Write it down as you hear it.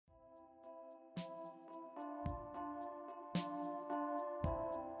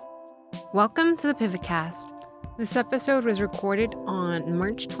Welcome to the Pivotcast. This episode was recorded on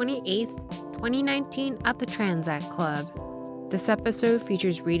March 28th, 2019 at the Transact Club. This episode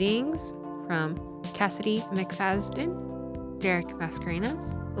features readings from Cassidy McFadzean, Derek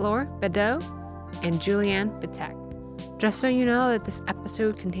Mascarenhas, Laura Baudot, and Julianne Bitek. Just so you know that this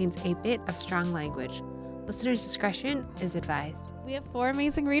episode contains a bit of strong language. Listener's discretion is advised. We have 4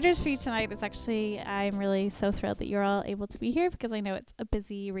 amazing readers for you tonight. I'm really so thrilled that you're all able to be here because I know it's a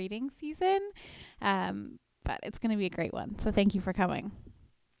busy reading season, but it's going to be a great one. So thank you for coming.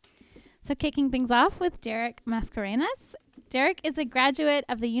 So kicking things off with Derek Mascarenhas. Derek is a graduate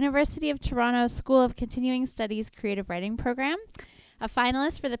of the University of Toronto School of Continuing Studies Creative Writing Program, a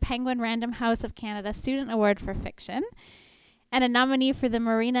finalist for the Penguin Random House of Canada Student Award for Fiction, and a nominee for the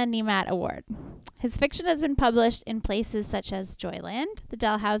Marina Nemat Award. His fiction has been published in places such as Joyland, the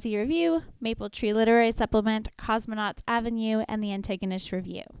Dalhousie Review, Maple Tree Literary Supplement, Cosmonauts Avenue, and the Antagonist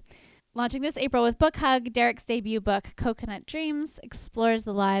Review. Launching this April with Book Hug, Derek's debut book, Coconut Dreams, explores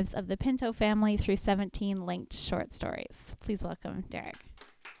the lives of the Pinto family through 17 linked short stories. Please welcome Derek.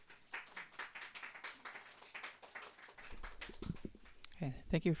 Okay,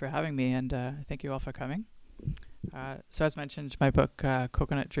 thank you for having me, and thank you all for coming. So as mentioned, my book,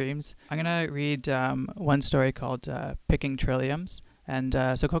 Coconut Dreams, I'm going to read one story called Picking Trilliums. And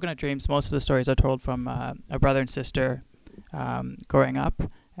so Coconut Dreams, most of the stories are told from a brother and sister growing up.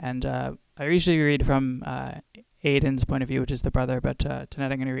 And I usually read from Aiden's point of view, which is the brother, but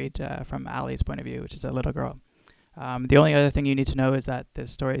tonight I'm going to read from Allie's point of view, which is a little girl. The only other thing you need to know is that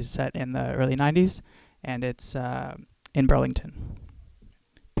this story is set in the early 90s, and it's in Burlington.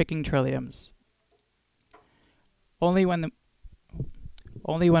 Picking Trilliums. Only when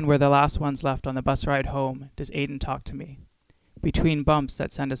we're the last ones left on the bus ride home does Aiden talk to me. Between bumps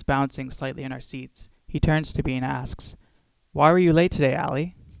that send us bouncing slightly in our seats, he turns to me and asks, "Why were you late today,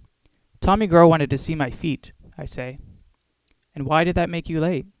 Allie?" "Tommy Grow wanted to see my feet," I say. "And why did that make you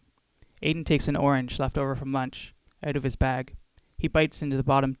late?" Aiden takes an orange left over from lunch out of his bag. He bites it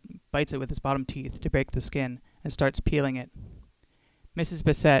with his bottom teeth to break the skin and starts peeling it. "Mrs.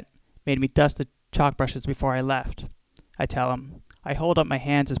 Bissett made me dust the chalk brushes before I left," I tell him. I hold up my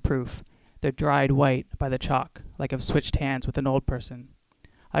hands as proof. They're dried white by the chalk, like I've switched hands with an old person.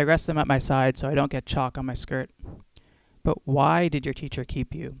 I rest them at my side so I don't get chalk on my skirt. "But why did your teacher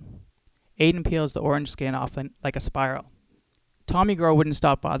keep you?" Aiden peels the orange skin off like a spiral. "Tommy Grow wouldn't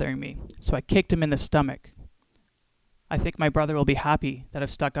stop bothering me, so I kicked him in the stomach." I think my brother will be happy that I've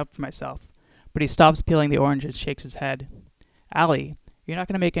stuck up for myself, but he stops peeling the orange and shakes his head. "Allie, you're not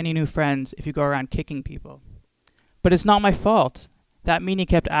going to make any new friends if you go around kicking people." "But it's not my fault. That meanie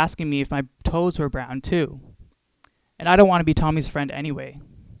kept asking me if my toes were brown, too. And I don't want to be Tommy's friend anyway.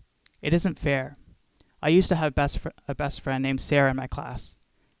 It isn't fair. I used to have a best friend named Sarah in my class.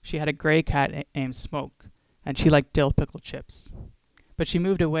 She had a gray cat named Smoke, and she liked dill pickle chips. But she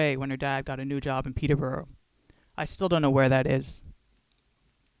moved away when her dad got a new job in Peterborough. I still don't know where that is."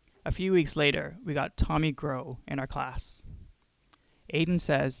 A few weeks later, we got Tommy Grow in our class. Aiden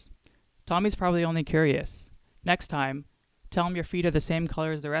says, "Tommy's probably only curious. Next time, tell him your feet are the same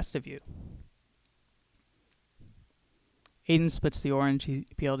color as the rest of you." Aiden splits the orange he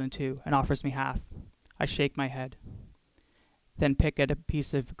peeled in two and offers me half. I shake my head, then pick at a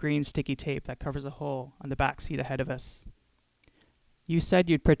piece of green sticky tape that covers a hole on the back seat ahead of us. "You said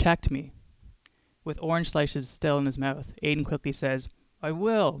you'd protect me." With orange slices still in his mouth, Aiden quickly says, "I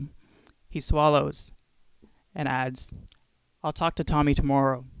will." He swallows and adds, "I'll talk to Tommy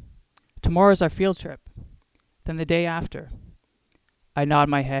tomorrow. Tomorrow's our field trip. Then the day after." I nod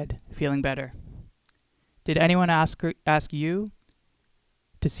my head, feeling better. "Did anyone ask you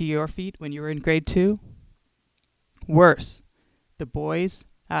to see your feet when you were in grade 2? "Worse. The boys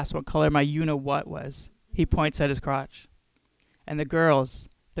asked what color my you-know-what was." He points at his crotch. "And the girls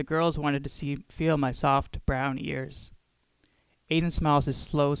wanted to feel my soft brown ears." Aiden smiles his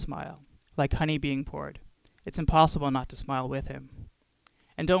slow smile, like honey being poured. It's impossible not to smile with him.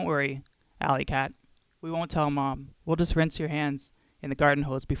 "And don't worry, Alley Cat. We won't tell Mom. We'll just rinse your hands in the garden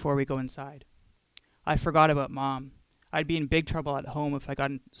hose before we go inside." I forgot about Mom. I'd be in big trouble at home if I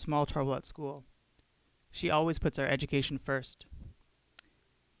got in small trouble at school. She always puts our education first.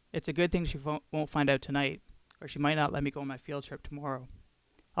 It's a good thing she won't find out tonight, or she might not let me go on my field trip tomorrow.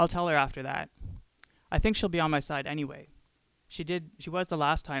 I'll tell her after that. I think she'll be on my side anyway. She was the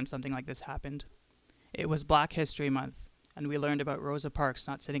last time something like this happened. It was Black History Month, and we learned about Rosa Parks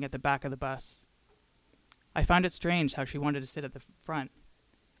not sitting at the back of the bus. I found it strange how she wanted to sit at the front.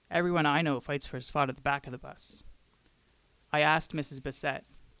 Everyone I know fights for a spot at the back of the bus. I asked Mrs. Bissett,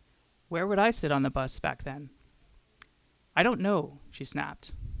 "Where would I sit on the bus back then?" "I don't know," she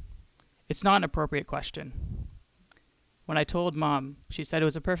snapped. It's not an appropriate question. When I told Mom, she said it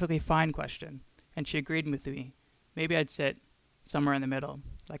was a perfectly fine question, and she agreed with me. Maybe I'd sit somewhere in the middle,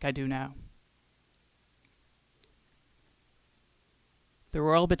 like I do now. The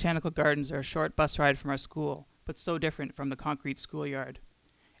Royal Botanical Gardens are a short bus ride from our school, but so different from the concrete schoolyard.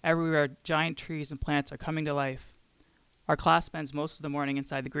 Everywhere, giant trees and plants are coming to life. Our class spends most of the morning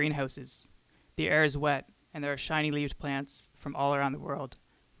inside the greenhouses. The air is wet, and there are shiny-leaved plants from all around the world,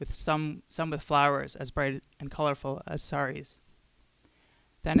 with some with flowers as bright and colorful as saris.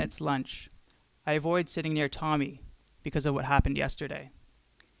 Then it's lunch. I avoid sitting near Tommy because of what happened yesterday,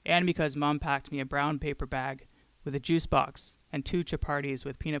 and because Mom packed me a brown paper bag with a juice box and 2 chapatis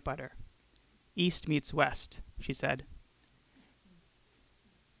with peanut butter. East meets west, she said.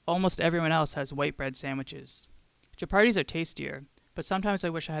 Almost everyone else has white bread sandwiches. Chapatis are tastier, but sometimes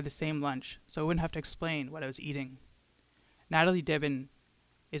I wish I had the same lunch so I wouldn't have to explain what I was eating. Natalie Dibben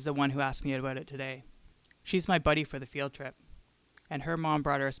is the one who asked me about it today. She's my buddy for the field trip, and her mom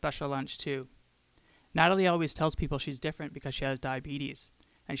brought her a special lunch too. Natalie always tells people she's different because she has diabetes,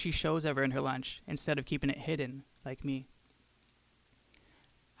 and she shows everyone her lunch instead of keeping it hidden like me.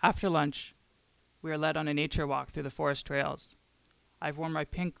 After lunch, we are led on a nature walk through the forest trails. I've worn my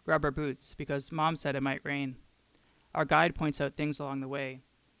pink rubber boots because Mom said it might rain. Our guide points out things along the way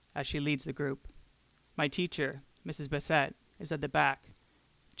as she leads the group. My teacher, Mrs. Bassett, is at the back,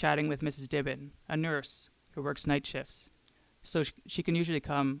 chatting with Mrs. Dibben, a nurse who works night shifts, so she can usually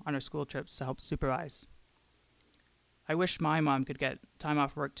come on her school trips to help supervise. I wish my mom could get time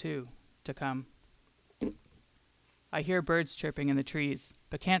off work too, to come. I hear birds chirping in the trees,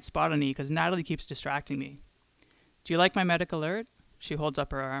 but can't spot any because Natalie keeps distracting me. Do you like my medic alert? She holds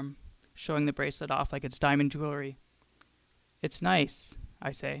up her arm, showing the bracelet off like it's diamond jewelry. It's nice,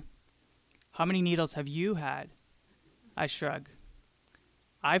 I say. How many needles have you had? I shrug.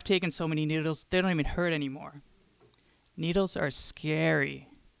 I've taken so many needles, they don't even hurt anymore. Needles are scary.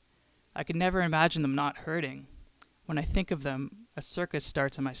 I could never imagine them not hurting. When I think of them, a circus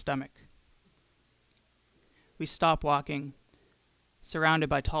starts in my stomach. We stop walking, surrounded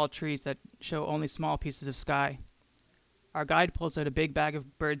by tall trees that show only small pieces of sky. Our guide pulls out a big bag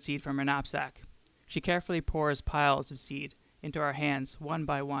of birdseed from her knapsack. She carefully pours piles of seed into our hands, one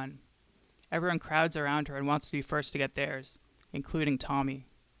by one. Everyone crowds around her and wants to be first to get theirs, including Tommy.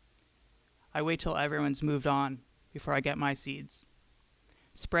 I wait till everyone's moved on before I get my seeds.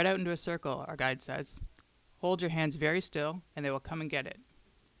 Spread out into a circle, our guide says. Hold your hands very still, and they will come and get it.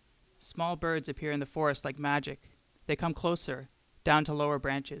 Small birds appear in the forest like magic. They come closer, down to lower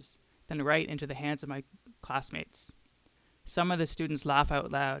branches, then right into the hands of my classmates. Some of the students laugh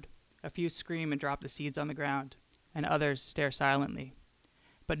out loud. A few scream and drop the seeds on the ground, and others stare silently.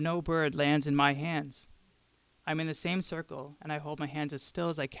 But no bird lands in my hands. I'm in the same circle, and I hold my hands as still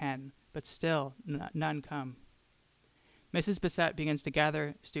as I can, but still none come. Mrs. Bassett begins to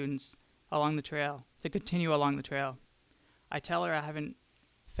gather students along the trail, to continue along the trail. I tell her I haven't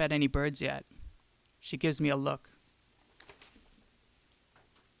fed any birds yet. She gives me a look.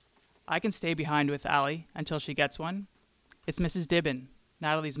 I can stay behind with Allie until she gets one. It's Mrs. Dibben,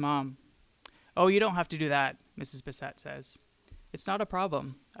 Natalie's mom. Oh, you don't have to do that, Mrs. Bassett says. It's not a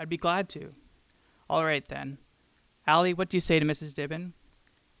problem. I'd be glad to. All right, then. Allie, what do you say to Mrs. Dibben?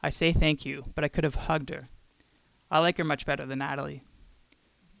 I say thank you, but I could have hugged her. I like her much better than Natalie.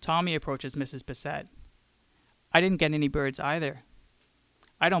 Tommy approaches Mrs. Bassett. I didn't get any birds either.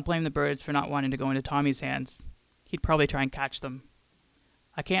 I don't blame the birds for not wanting to go into Tommy's hands. He'd probably try and catch them.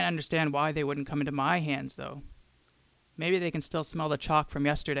 I can't understand why they wouldn't come into my hands, though. Maybe they can still smell the chalk from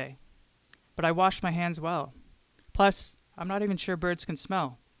yesterday. But I washed my hands well. Plus, I'm not even sure birds can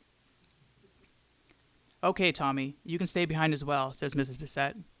smell. Okay, Tommy, you can stay behind as well, says Mrs.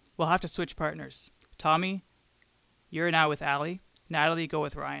 Bassett. We'll have to switch partners. Tommy, you're now with Allie. Natalie, go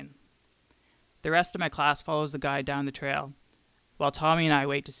with Ryan. The rest of my class follows the guide down the trail, while Tommy and I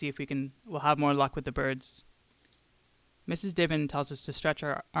wait to see if we'll have more luck with the birds. Mrs. Dibben tells us to stretch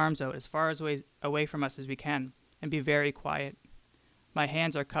our arms out as far away from us as we can and be very quiet. My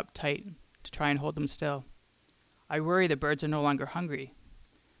hands are cupped tight to try and hold them still. I worry the birds are no longer hungry,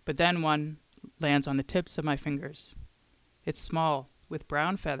 but then one lands on the tips of my fingers. It's small, with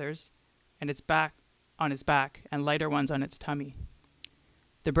brown feathers, and its back on its back and lighter ones on its tummy.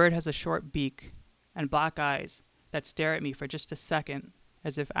 The bird has a short beak and black eyes that stare at me for just a second,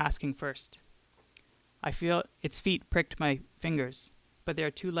 as if asking first. I feel its feet pricked my fingers, but they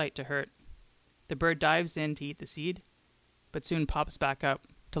are too light to hurt. The bird dives in to eat the seed, but soon pops back up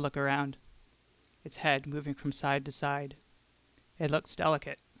to look around, its head moving from side to side. It looks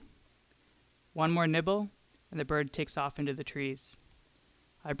delicate. One more nibble, and the bird takes off into the trees.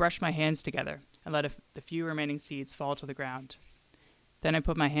 I brush my hands together and let the few remaining seeds fall to the ground. Then I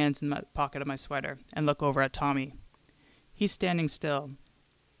put my hands in the pocket of my sweater and look over at Tommy. He's standing still,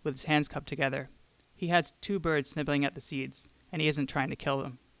 with his hands cupped together. He has 2 birds nibbling at the seeds, and he isn't trying to kill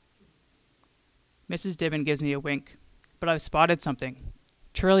them. Mrs. Dibben gives me a wink, but I've spotted something.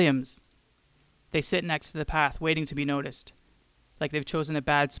 Trilliums. They sit next to the path, waiting to be noticed, like they've chosen a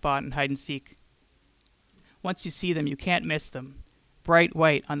bad spot in hide and seek. Once you see them, you can't miss them, bright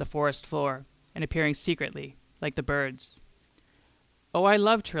white on the forest floor, and appearing secretly, like the birds. "Oh, I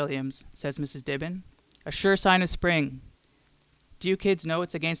love trilliums," says Mrs. Dibben. "A sure sign of spring. Do you kids know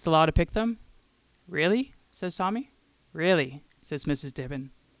it's against the law to pick them?" "Really?" says Tommy. "Really," says Mrs.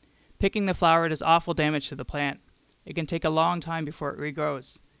 Dibben. "Picking the flower does awful damage to the plant. It can take a long time before it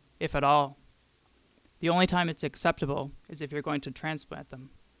regrows, if at all. The only time it's acceptable is if you're going to transplant them.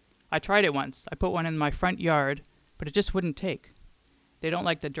 I tried it once. I put one in my front yard, but it just wouldn't take. They don't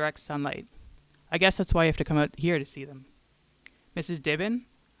like the direct sunlight. I guess that's why you have to come out here to see them." "Mrs. Dibben?"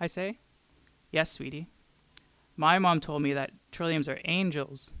 I say. "Yes, sweetie. My mom told me that trilliums are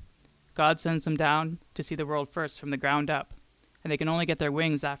angels. God sends them down to see the world first from the ground up, and they can only get their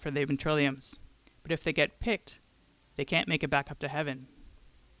wings after they've been trilliums. But if they get picked, they can't make it back up to heaven."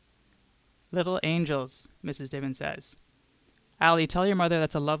 "Little angels," Mrs. Dibben says. "Allie, tell your mother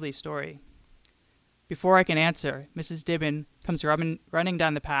that's a lovely story." Before I can answer, Mrs. Dibben comes running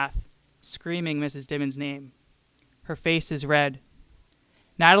down the path, screaming Mrs. Dibben's name. Her face is red.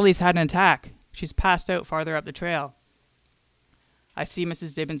 "Natalie's had an attack. She's passed out farther up the trail." I see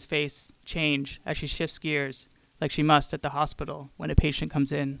Mrs. Dibben's face change as she shifts gears, like she must at the hospital when a patient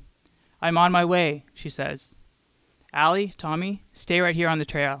comes in. "I'm on my way," she says. "Allie, Tommy, stay right here on the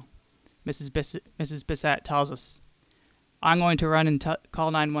trail," Mrs. Bissett tells us. "I'm going to run and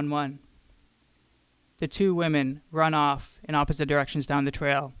call 911. The 2 women run off in opposite directions down the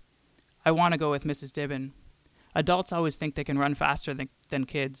trail. I want to go with Mrs. Dibben. Adults always think they can run faster than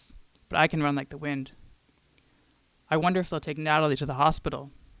kids, but I can run like the wind. I wonder if they'll take Natalie to the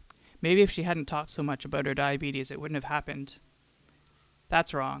hospital. Maybe if she hadn't talked so much about her diabetes, it wouldn't have happened.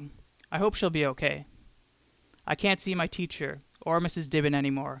 That's wrong. I hope she'll be okay. I can't see my teacher or Mrs. Dibben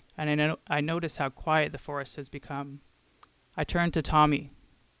anymore, and I notice how quiet the forest has become. I turn to Tommy.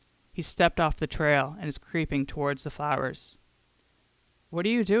 He stepped off the trail and is creeping towards the flowers. "What are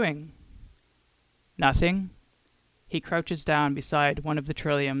you doing?" "Nothing." He crouches down beside one of the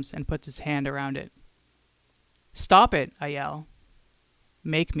trilliums and puts his hand around it. "Stop it," I yell.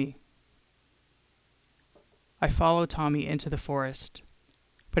 "Make me." I follow Tommy into the forest,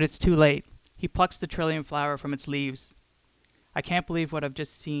 but it's too late. He plucks the trillium flower from its leaves. I can't believe what I've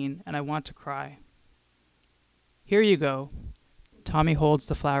just seen, and I want to cry. "Here you go." Tommy holds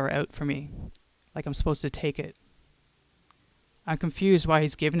the flower out for me, like I'm supposed to take it. I'm confused why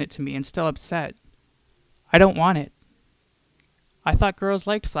he's given it to me and still upset. I don't want it. I thought girls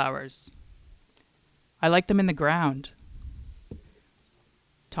liked flowers. I like them in the ground.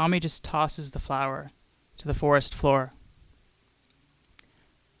 Tommy just tosses the flower to the forest floor.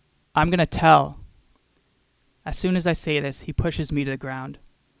 "I'm going to tell." As soon as I say this, he pushes me to the ground.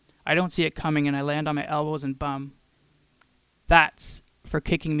 I don't see it coming, and I land on my elbows and bum. "That's for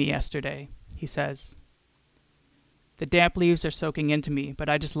kicking me yesterday," he says. The damp leaves are soaking into me, but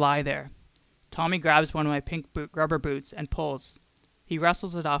I just lie there. Tommy grabs one of my pink rubber boots and pulls. He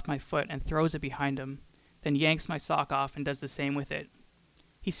wrestles it off my foot and throws it behind him, then yanks my sock off and does the same with it.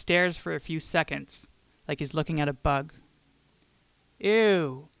 He stares for a few seconds, like he's looking at a bug.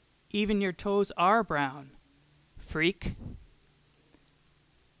 "Ew, even your toes are brown. Freak."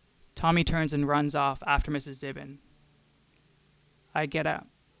 Tommy turns and runs off after Mrs. Dibben. I get up.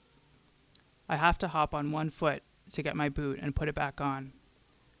 I have to hop on one foot to get my boot and put it back on.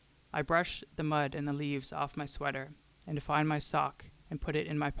 I brush the mud and the leaves off my sweater and find my sock and put it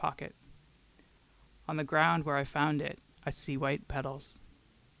in my pocket. On the ground where I found it, I see white petals.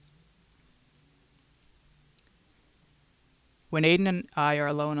 When Aiden and I are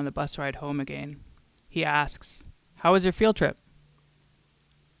alone on the bus ride home again, he asks, "How was your field trip?"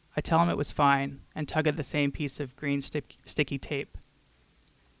 I tell him it was fine and tug at the same piece of green sticky tape.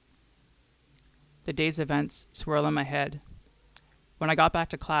 The day's events swirl in my head. When I got back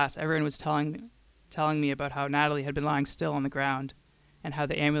to class, everyone was telling me about how Natalie had been lying still on the ground and how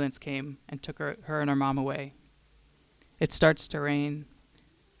the ambulance came and took her and her mom away. It starts to rain.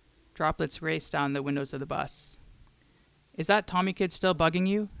 Droplets race down the windows of the bus. "Is that Tommy kid still bugging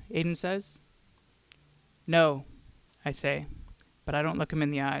you?" Aiden says. "No," I say, but I don't look him in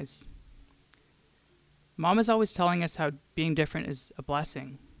the eyes. Mom is always telling us how being different is a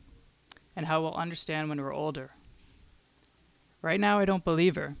blessing and how we'll understand when we're older. Right now, I don't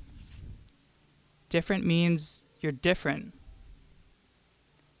believe her. Different means you're different.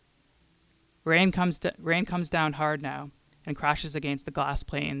 Rain comes down hard now and crashes against the glass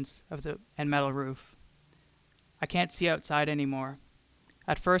panes and metal roof. I can't see outside anymore.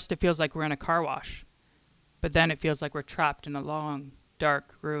 At first, it feels like we're in a car wash, but then it feels like we're trapped in a long,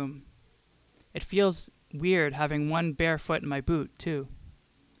 dark room. It feels weird having one bare foot in my boot, too.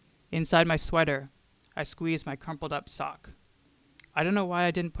 Inside my sweater, I squeeze my crumpled up sock. I don't know why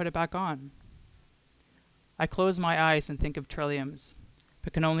I didn't put it back on. I close my eyes and think of trilliums,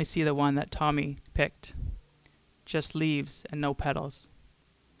 but can only see the one that Tommy picked. Just leaves and no petals.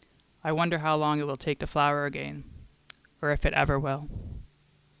 I wonder how long it will take to flower again, or if it ever will.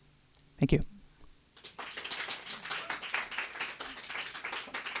 Thank you.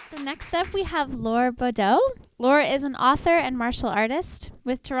 So next up we have Laura Baudot. Laura is an author and martial artist.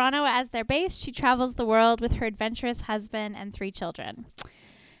 With Toronto as their base, she travels the world with her adventurous husband and 3 children.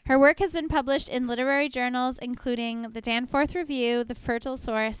 Her work has been published in literary journals including the Danforth Review, The Fertile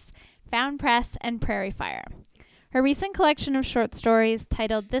Source, Found Press, and Prairie Fire. Her recent collection of short stories,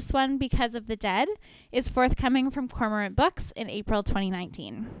 titled This One Because of the Dead, is forthcoming from Cormorant Books in April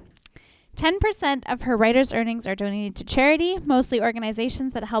 2019. 10% of her writer's earnings are donated to charity, mostly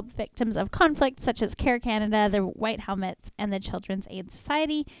organizations that help victims of conflict, such as Care Canada, the White Helmets, and the Children's Aid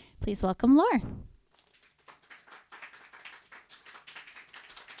Society. Please welcome Laura.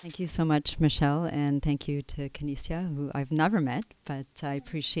 Thank you so much, Michelle, and thank you to Kinesia, who I've never met, but I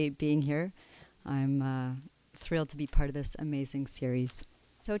appreciate being here. I'm thrilled to be part of this amazing series.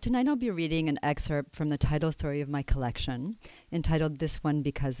 So tonight I'll be reading an excerpt from the title story of my collection, entitled This One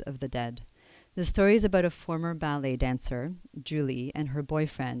Because of the Dead. The story is about a former ballet dancer, Julie, and her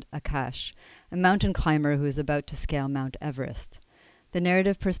boyfriend, Akash, a mountain climber who is about to scale Mount Everest. The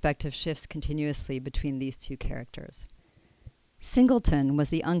narrative perspective shifts continuously between these 2 characters. Singleton was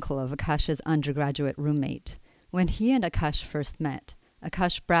the uncle of Akash's undergraduate roommate. When he and Akash first met,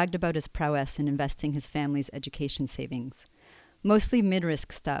 Akash bragged about his prowess in investing his family's education savings. Mostly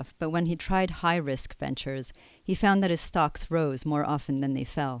mid-risk stuff, but when he tried high-risk ventures, he found that his stocks rose more often than they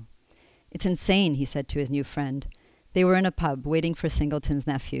fell. "It's insane," he said to his new friend. They were in a pub waiting for Singleton's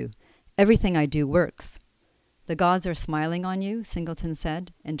nephew. "Everything I do works." "The gods are smiling on you," Singleton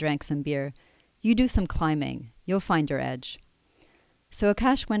said, and drank some beer. "You do some climbing. You'll find your edge." So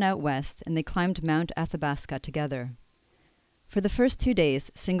Akash went out west, and they climbed Mount Athabasca together. For the first 2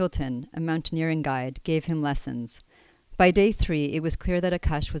 days, Singleton, a mountaineering guide, gave him lessons. By day 3, it was clear that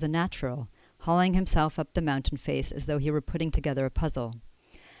Akash was a natural, hauling himself up the mountain face as though he were putting together a puzzle.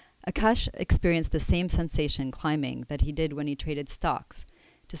 Akash experienced the same sensation climbing that he did when he traded stocks.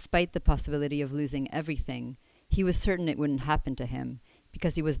 Despite the possibility of losing everything, he was certain it wouldn't happen to him,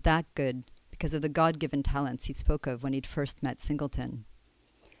 because he was that good, because of the God-given talents he spoke of when he'd first met Singleton.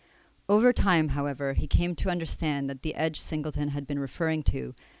 Over time, however, he came to understand that the edge Singleton had been referring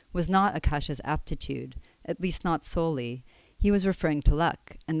to was not Akash's aptitude, at least not solely. He was referring to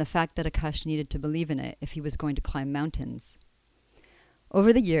luck, and the fact that Akash needed to believe in it if he was going to climb mountains.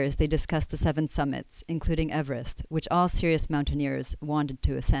 Over the years, they discussed the 7 summits, including Everest, which all serious mountaineers wanted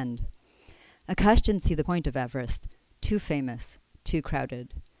to ascend. Akash didn't see the point of Everest. Too famous, too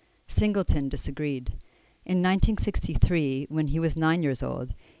crowded. Singleton disagreed. In 1963, when he was 9 years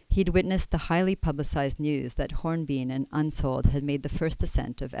old, he'd witnessed the highly publicized news that Hornbeam and Unsold had made the first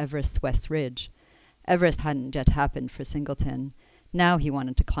ascent of Everest's West Ridge. Everest hadn't yet happened for Singleton. Now he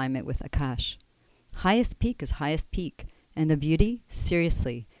wanted to climb it with Akash. Highest peak is highest peak. And the beauty?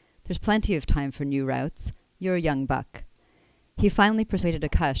 Seriously. There's plenty of time for new routes. You're a young buck. He finally persuaded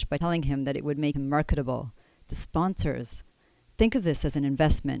Akash by telling him that it would make him marketable. The sponsors. Think of this as an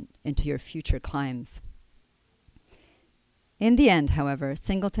investment into your future climbs. In the end, however,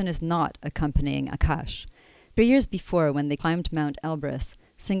 Singleton is not accompanying Akash. 3 years before, when they climbed Mount Elbrus,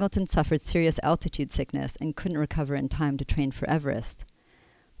 Singleton suffered serious altitude sickness and couldn't recover in time to train for Everest.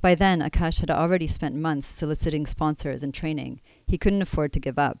 By then, Akash had already spent months soliciting sponsors and training. He couldn't afford to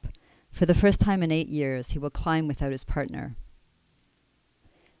give up. For the first time in 8 years, he will climb without his partner.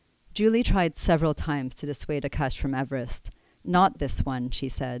 Julie tried several times to dissuade Akash from Everest. "Not this one," she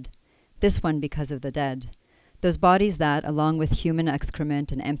said. "This one because of the dead. Those bodies that, along with human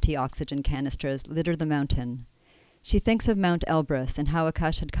excrement and empty oxygen canisters, litter the mountain." She thinks of Mount Elbrus and how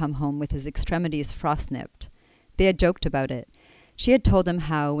Akash had come home with his extremities frost-nipped. They had joked about it. She had told him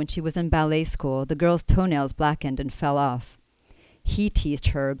how, when she was in ballet school, the girl's toenails blackened and fell off. He teased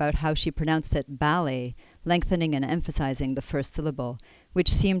her about how she pronounced it ballet, lengthening and emphasizing the first syllable,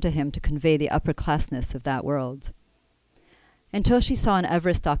 which seemed to him to convey the upper-classness of that world. Until she saw an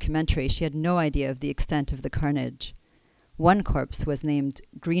Everest documentary, she had no idea of the extent of the carnage. One corpse was named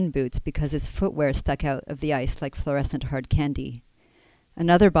Green Boots because his footwear stuck out of the ice like fluorescent hard candy.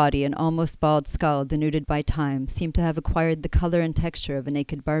 Another body, an almost bald skull denuded by time, seemed to have acquired the color and texture of a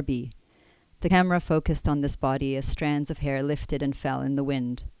naked Barbie. The camera focused on this body as strands of hair lifted and fell in the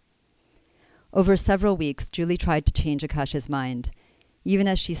wind. Over several weeks, Julie tried to change Akash's mind. Even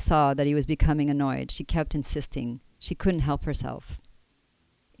as she saw that he was becoming annoyed, she kept insisting. She couldn't help herself.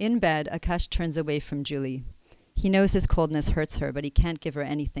 In bed, Akash turns away from Julie. He knows his coldness hurts her, but he can't give her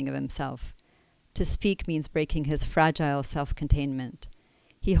anything of himself. To speak means breaking his fragile self-containment.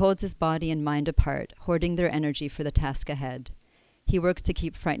 He holds his body and mind apart, hoarding their energy for the task ahead. He works to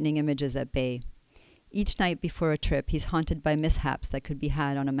keep frightening images at bay. Each night before a trip, he's haunted by mishaps that could be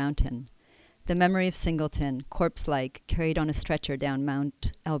had on a mountain. The memory of Singleton, corpse-like, carried on a stretcher down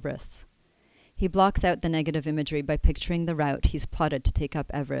Mount Elbrus. He blocks out the negative imagery by picturing the route he's plotted to take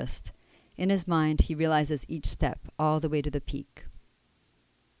up Everest. In his mind, he realizes each step, all the way to the peak.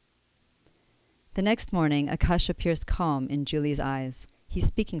 The next morning, Akash appears calm in Julie's eyes. He's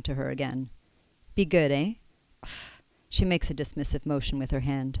speaking to her again. Be good, eh? She makes a dismissive motion with her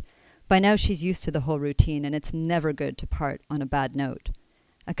hand. By now she's used to the whole routine, and it's never good to part on a bad note.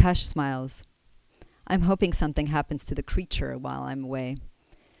 Akash smiles. I'm hoping something happens to the creature while I'm away.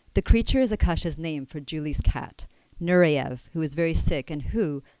 The creature is Akash's name for Julie's cat, Nureyev, who is very sick and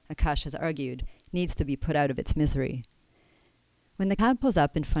who, Akash has argued, needs to be put out of its misery. When the cab pulls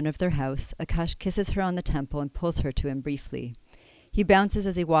up in front of their house, Akash kisses her on the temple and pulls her to him briefly. He bounces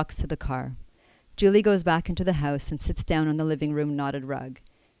as he walks to the car. Julie goes back into the house and sits down on the living room knotted rug.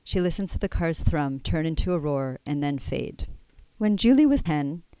 She listens to the car's thrum turn into a roar and then fade. When Julie was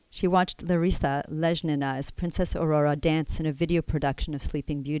 10, she watched Larisa Lezhnina as Princess Aurora dance in a video production of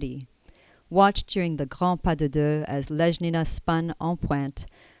Sleeping Beauty. Watched during the Grand Pas de Deux as Lezhnina spun en pointe,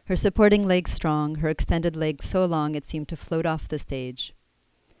 her supporting legs strong, her extended legs so long it seemed to float off the stage.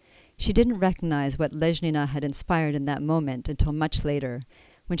 She didn't recognize what Lezhnina had inspired in that moment until much later,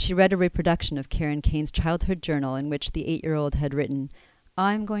 when she read a reproduction of Karen Kane's childhood journal in which the 8-year-old had written,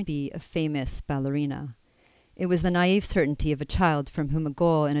 "I'm going to be a famous ballerina." It was the naive certainty of a child from whom a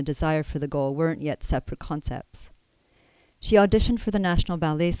goal and a desire for the goal weren't yet separate concepts. She auditioned for the National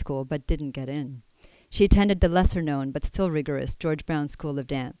Ballet School but didn't get in. She attended the lesser-known but still rigorous George Brown School of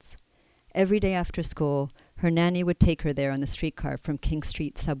Dance. Every day after school, her nanny would take her there on the streetcar from King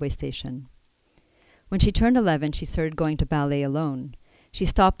Street subway station. When she turned 11, she started going to ballet alone. She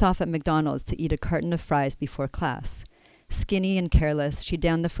stopped off at McDonald's to eat a carton of fries before class. Skinny and careless, she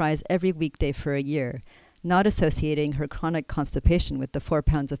downed the fries every weekday for a year, not associating her chronic constipation with the 4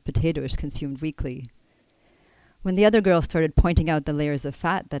 pounds of potatoes consumed weekly. When the other girl started pointing out the layers of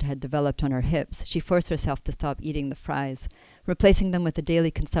fat that had developed on her hips, she forced herself to stop eating the fries, replacing them with a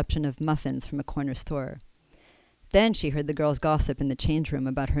daily consumption of muffins from a corner store. Then she heard the girls gossip in the change room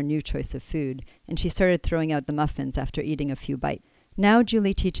about her new choice of food, and she started throwing out the muffins after eating a few bites. Now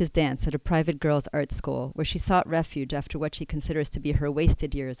Julie teaches dance at a private girls' art school, where she sought refuge after what she considers to be her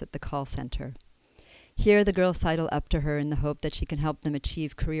wasted years at the call center. Here the girls sidle up to her in the hope that she can help them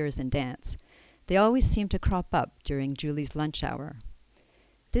achieve careers in dance. They always seem to crop up during Julie's lunch hour.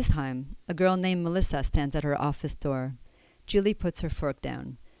 This time, a girl named Melissa stands at her office door. Julie puts her fork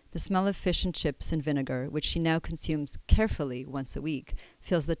down. The smell of fish and chips and vinegar, which she now consumes carefully once a week,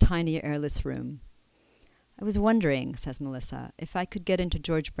 fills the tiny, airless room. "I was wondering," says Melissa, "if I could get into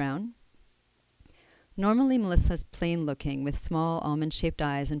George Brown?" Normally, Melissa's plain-looking, with small, almond-shaped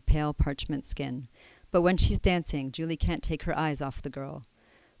eyes and pale parchment skin. But when she's dancing, Julie can't take her eyes off the girl.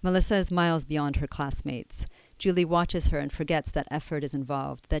 Melissa is miles beyond her classmates. Julie watches her and forgets that effort is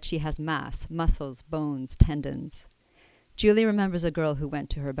involved, that she has mass, muscles, bones, tendons. Julie remembers a girl who went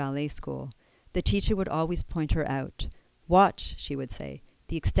to her ballet school. The teacher would always point her out. "Watch," she would say,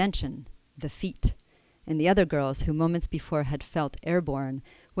 "the extension, the feet." And the other girls, who moments before had felt airborne,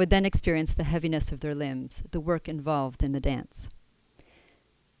 would then experience the heaviness of their limbs, the work involved in the dance.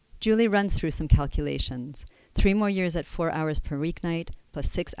 Julie runs through some calculations. 3 more years at 4 hours per weeknight, plus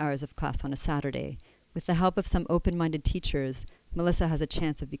 6 hours of class on a Saturday. With the help of some open-minded teachers, Melissa has a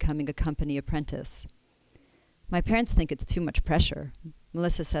chance of becoming a company apprentice. "My parents think it's too much pressure."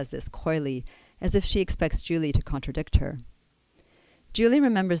 Melissa says this coyly, as if she expects Julie to contradict her. Julie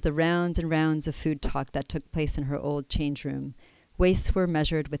remembers the rounds and rounds of food talk that took place in her old change room. Waists were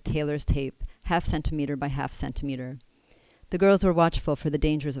measured with tailor's tape, 1/2 centimeter by 1/2 centimeter. The girls were watchful for the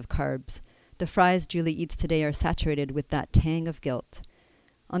dangers of carbs. The fries Julie eats today are saturated with that tang of guilt.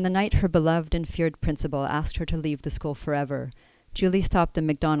 On the night her beloved and feared principal asked her to leave the school forever, Julie stopped at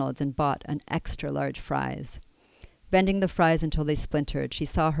McDonald's and bought an extra-large fries. Bending the fries until they splintered, she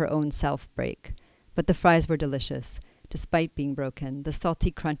saw her own self break. But the fries were delicious. despite being broken, the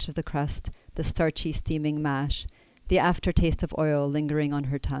salty crunch of the crust, the starchy steaming mash, the aftertaste of oil lingering on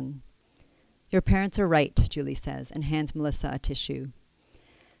her tongue. Your parents are right, Julie says, and hands Melissa a tissue.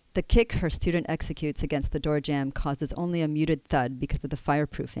 The kick her student executes against the door jamb causes only a muted thud because of the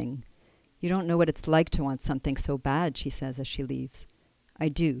fireproofing. You don't know what it's like to want something so bad, she says as she leaves. I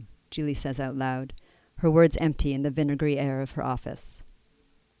do, Julie says out loud, her words empty in the vinegary air of her office.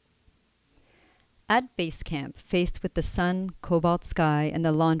 At base camp, faced with the sun, cobalt sky, and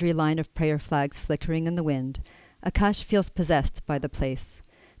the laundry line of prayer flags flickering in the wind, Akash feels possessed by the place.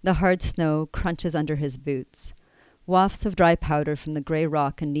 The hard snow crunches under his boots. Wafts of dry powder from the grey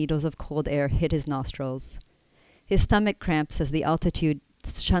rock and needles of cold air hit his nostrils. His stomach cramps as the altitude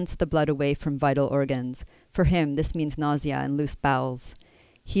shunts the blood away from vital organs. For him, this means nausea and loose bowels.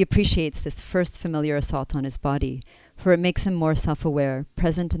 He appreciates this first familiar assault on his body, for it makes him more self-aware,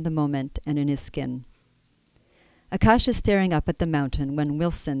 present in the moment and in his skin. Akash is staring up at the mountain when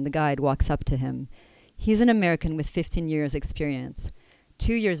Wilson, the guide, walks up to him. He's an American with 15 years' experience.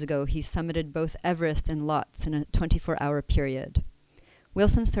 2 years ago, he summited both Everest and Lhotse in a 24-hour period.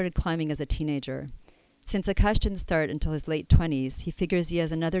 Wilson started climbing as a teenager. Since Akash didn't start until his late 20s, he figures he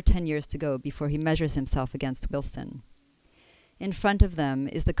has another 10 years to go before he measures himself against Wilson. In front of them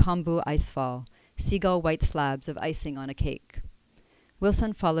is the Khumbu icefall, seagull white slabs of icing on a cake.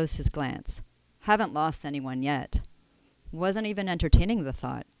 Wilson follows his glance. Haven't lost anyone yet. Wasn't even entertaining the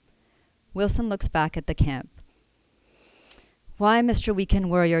thought. Wilson looks back at the camp. Why Mr. Weekend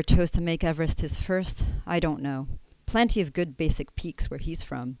Warrior chose to make Everest his first, I don't know. Plenty of good basic peaks where he's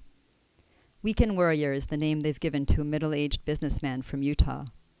from. Weekend Warrior is the name they've given to a middle-aged businessman from Utah.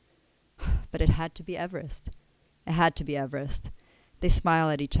 But it had to be Everest. It had to be Everest. They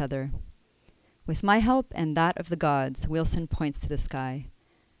smile at each other. With my help and that of the gods, Wilson points to the sky.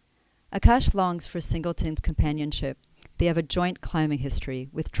 Akash longs for Singleton's companionship. They have a joint climbing history,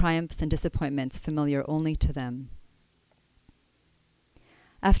 with triumphs and disappointments familiar only to them.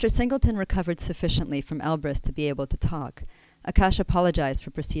 After Singleton recovered sufficiently from Elbrus to be able to talk, Akash apologized for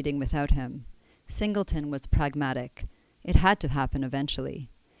proceeding without him. Singleton was pragmatic. It had to happen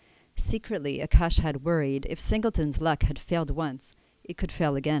eventually. Secretly, Akash had worried if Singleton's luck had failed once, it could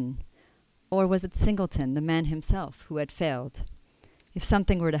fail again. Or was it Singleton, the man himself, who had failed? If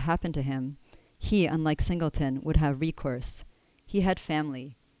something were to happen to him, he, unlike Singleton, would have recourse. He had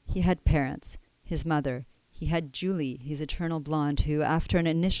family. He had parents, his mother. He had Julie, his eternal blonde, who, after an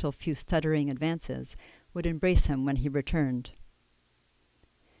initial few stuttering advances, would embrace him when he returned.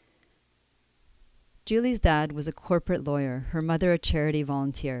 Julie's dad was a corporate lawyer, her mother a charity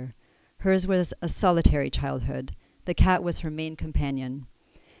volunteer. Hers was a solitary childhood. The cat was her main companion.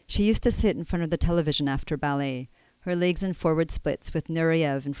 She used to sit in front of the television after ballet, her legs in forward splits with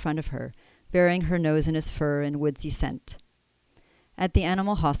Nureyev in front of her, burying her nose in his fur and woodsy scent. At the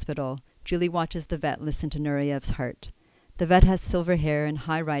animal hospital, Julie watches the vet listen to Nureyev's heart. The vet has silver hair and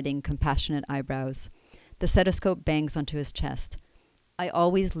high-riding, compassionate eyebrows. The stethoscope bangs onto his chest. I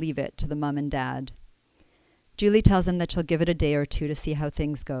always leave it to the mum and dad. Julie tells him that she'll give it a day or two to see how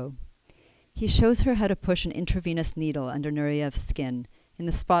things go. He shows her how to push an intravenous needle under Nureyev's skin, in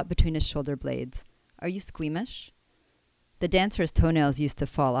the spot between his shoulder blades. Are you squeamish? The dancer's toenails used to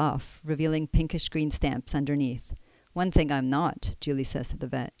fall off, revealing pinkish-green stamps underneath. One thing I'm not, Julie says to the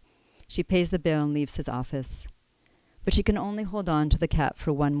vet. She pays the bill and leaves his office. But she can only hold on to the cat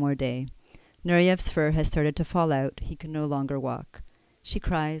for one more day. Nureyev's fur has started to fall out. He can no longer walk. She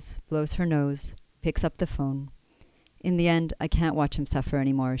cries, blows her nose, picks up the phone. In the end, I can't watch him suffer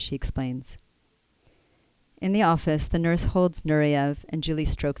anymore, she explains. In the office, the nurse holds Nureyev and Julie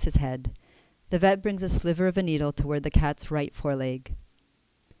strokes his head. The vet brings a sliver of a needle toward the cat's right foreleg.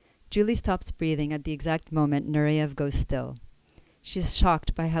 Julie stops breathing at the exact moment Nureyev goes still. She's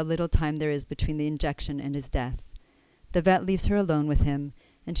shocked by how little time there is between the injection and his death. The vet leaves her alone with him,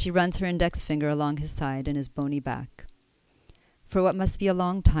 and she runs her index finger along his side and his bony back. For what must be a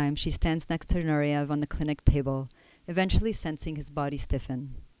long time, she stands next to Nureyev on the clinic table, eventually sensing his body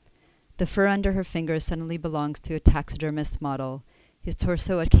stiffen. The fur under her fingers suddenly belongs to a taxidermist's model, his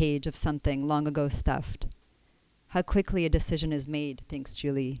torso a cage of something long ago stuffed. How quickly a decision is made, thinks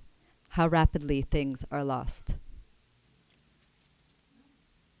Julie. How rapidly things are lost.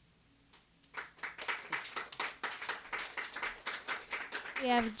 We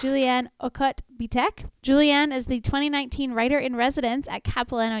have Julianne Okut Bitek. Julianne is the 2019 Writer-in-Residence at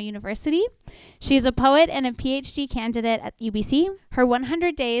Capilano University. She is a poet and a PhD candidate at UBC. Her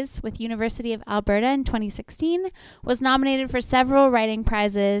 100 Days with University of Alberta in 2016 was nominated for several writing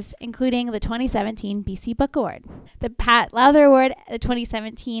prizes, including the 2017 BC Book Award, the Pat Lowther Award, the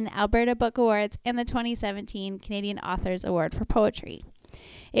 2017 Alberta Book Awards, and the 2017 Canadian Authors Award for Poetry.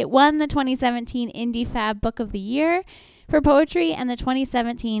 It won the 2017 Indie Fab Book of the Year for poetry and the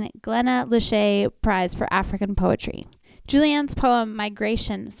 2017 Glenna Lachey Prize for African Poetry. Julianne's poem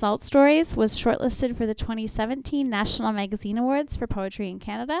Migration Salt Stories was shortlisted for the 2017 National Magazine Awards for Poetry in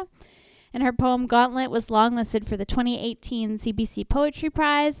Canada, and her poem Gauntlet was longlisted for the 2018 CBC Poetry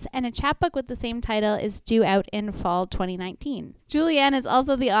Prize, and a chapbook with the same title is due out in fall 2019. Julianne is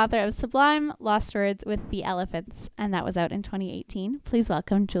also the author of Sublime Lost Words with the Elephants, and that was out in 2018. Please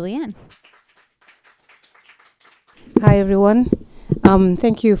welcome Julianne. Hi, everyone.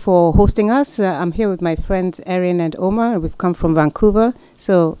 Thank you for hosting us. I'm here with my friends Erin and Omar. We've come from Vancouver,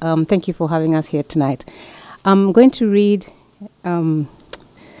 so thank you for having us here tonight. I'm going to read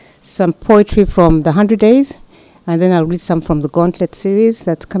some poetry from the 100 Days, and then I'll read some from the Gauntlet series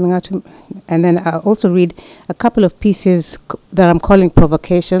that's coming out, and then I'll also read a couple of pieces that I'm calling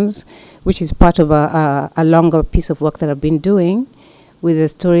provocations, which is part of a longer piece of work that I've been doing with the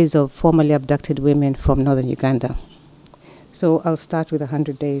stories of formerly abducted women from northern Uganda. So I'll start with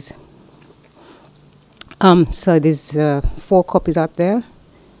 100 Days. So there's 4 copies out there,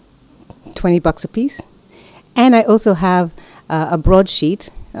 $20 a piece. And I also have a broadsheet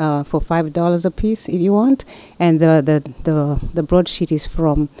for $5 a piece if you want. And the broadsheet is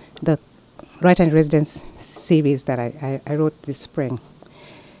from the Writer in Residence series that I wrote this spring.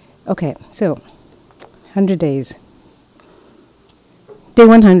 Okay, so 100 Days. Day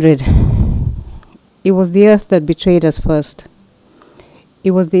 100. It was the earth that betrayed us first.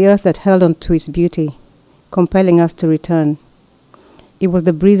 It was the earth that held on to its beauty, compelling us to return. It was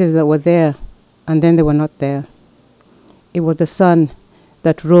the breezes that were there, and then they were not there. It was the sun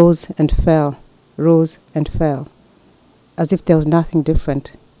that rose and fell, as if there was nothing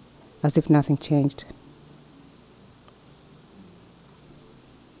different, as if nothing changed.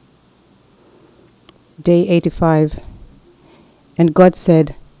 Day 85. And God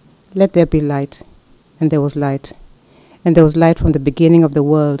said, "Let there be light." And there was light. And there was light from the beginning of the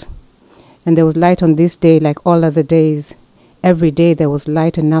world. And there was light on this day like all other days. Every day there was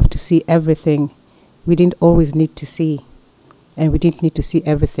light enough to see everything we didn't always need to see. And we didn't need to see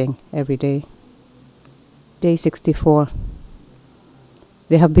everything every day. Day 64.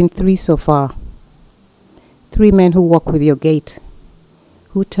 There have been 3 so far. 3 men who walk with your gait,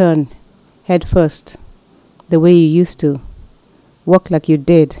 who turn head first, the way you used to, walk like you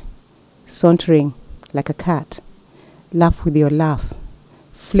did, sauntering like a cat, laugh with your laugh,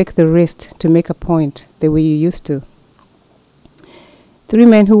 flick the wrist to make a point the way you used to. 3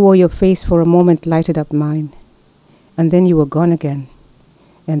 men who wore your face for a moment lighted up mine, and then you were gone again,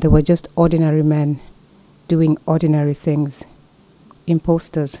 and they were just ordinary men doing ordinary things,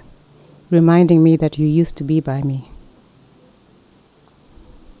 imposters, reminding me that you used to be by me.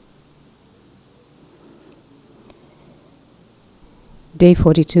 Day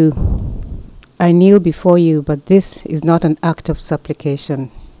 42. I kneel before you, but this is not an act of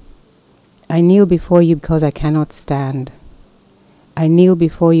supplication. I kneel before you because I cannot stand. I kneel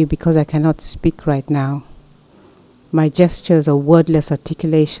before you because I cannot speak right now. My gestures are wordless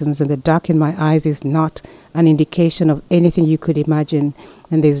articulations, and the dark in my eyes is not an indication of anything you could imagine,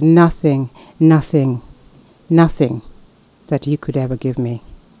 and there's nothing that you could ever give me.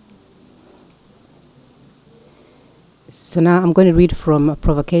 So now I'm going to read from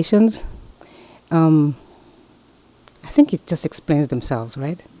Provocations. I think it just explains themselves,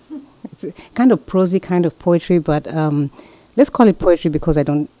 right? It's a kind of prosy kind of poetry, but let's call it poetry because I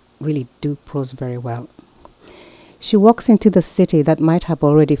don't really do prose very well. She walks into the city that might have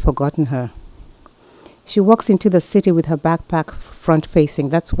already forgotten her. She walks into the city with her backpack front-facing.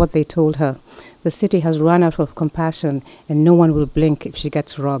 That's what they told her. The city has run out of compassion, and no one will blink if she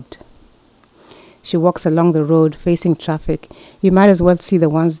gets robbed. She walks along the road facing traffic. You might as well see the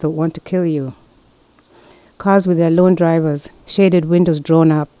ones that want to kill you. Cars with their lone drivers, shaded windows drawn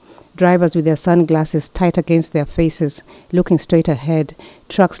up, drivers with their sunglasses tight against their faces, looking straight ahead,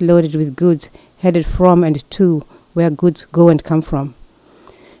 trucks loaded with goods, headed from and to where goods go and come from.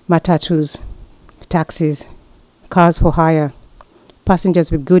 Matatus, taxis, cars for hire,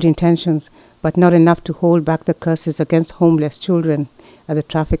 passengers with good intentions, but not enough to hold back the curses against homeless children at the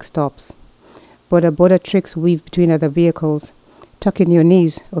traffic stops. Border tricks weave between other vehicles. Tuck in your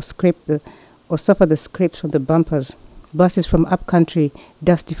knees or suffer the scrapes from the bumpers. Buses from upcountry,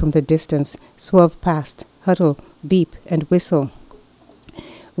 dusty from the distance, swerve past, huddle, beep, and whistle.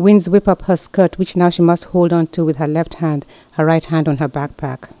 Winds whip up her skirt, which now she must hold on to with her left hand, her right hand on her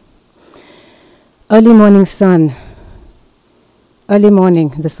backpack. Early morning sun. Early morning,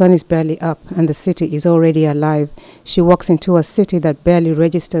 the sun is barely up, and the city is already alive. She walks into a city that barely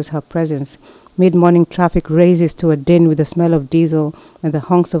registers her presence. Mid-morning traffic raises to a din with the smell of diesel and the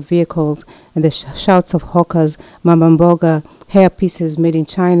honks of vehicles and the shouts of hawkers, mamamboga, hair pieces made in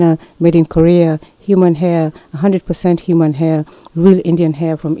China, made in Korea, human hair, 100% human hair, real Indian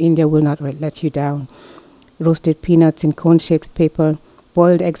hair from India will not let you down. Roasted peanuts in cone-shaped paper,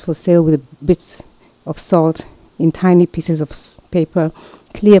 boiled eggs for sale with bits of salt in tiny pieces of paper,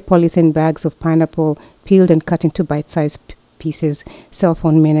 clear polythene bags of pineapple peeled and cut into bite-sized pieces, cell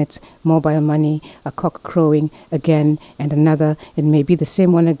phone minutes, mobile money, a cock crowing again and another, and maybe the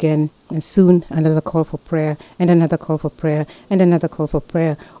same one again, and soon another call for prayer, and another call for prayer, and another call for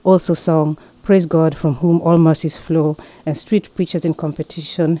prayer. Also song, praise God from whom all mercies flow, and street preachers in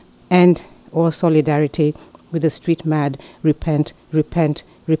competition, and all solidarity with the street mad, repent, repent,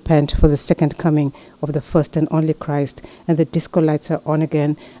 repent for the second coming of the first and only Christ, and the disco lights are on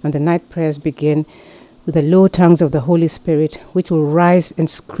again, and the night prayers begin, with the low tongues of the Holy Spirit, which will rise and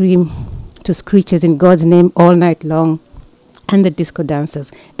scream to screeches in God's name all night long, and the disco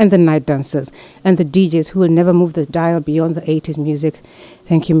dancers, and the night dancers, and the DJs who will never move the dial beyond the 80s music.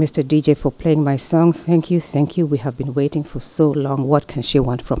 Thank you, Mr. DJ, for playing my song. Thank you, thank you. We have been waiting for so long. What can she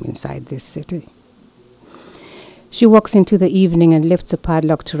want from inside this city? She walks into the evening and lifts a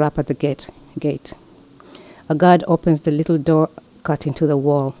padlock to rap at the gate. A guard opens the little door cut into the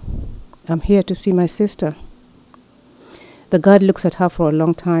wall. I'm here to see my sister. The guard looks at her for a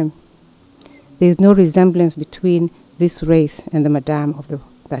long time. There is no resemblance between this wraith and the madame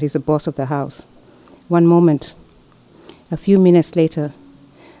that is the boss of the house. One moment, a few minutes later,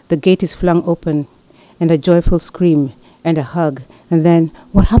 the gate is flung open, and a joyful scream and a hug, and then,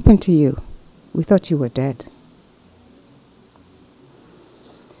 what happened to you? We thought you were dead.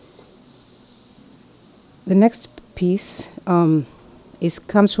 The next piece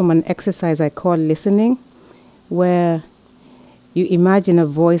comes from an exercise I call listening, where you imagine a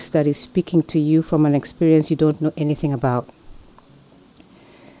voice that is speaking to you from an experience you don't know anything about.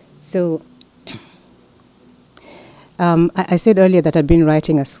 So I said earlier that I'd been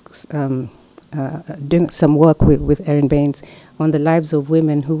writing, doing some work with Erin Baines on the lives of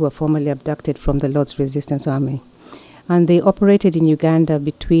women who were formerly abducted from the Lord's Resistance Army. And they operated in Uganda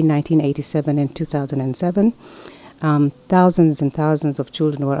between 1987 and 2007. Thousands and thousands of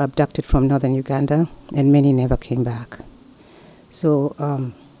children were abducted from northern Uganda, and many never came back. So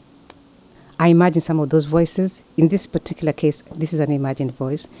I imagine some of those voices. In this particular case, this is an imagined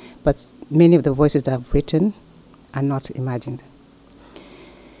voice, but many of the voices that I've written are not imagined.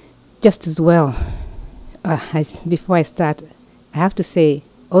 Just as well, before I start, I have to say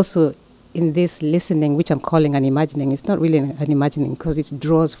also in this listening, which I'm calling an imagining, it's not really an imagining because it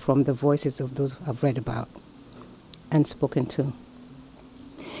draws from the voices of those I've read about and spoken to.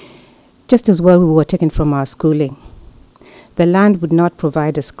 Just as well, we were taken from our schooling. The land would not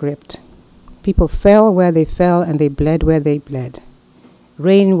provide a script. People fell where they fell, and they bled where they bled.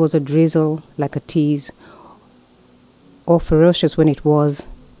 Rain was a drizzle, like a tease, or ferocious when it was,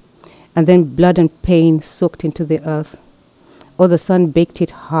 and then blood and pain soaked into the earth, or the sun baked it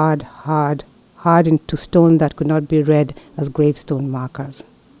hard into stone that could not be read as gravestone markers.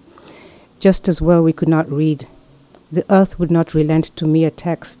 Just as well, we could not read. The earth would not relent to mere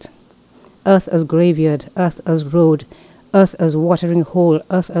text. Earth as graveyard, earth as road, earth as watering hole,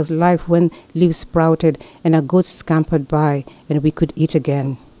 earth as life when leaves sprouted and our goats scampered by and we could eat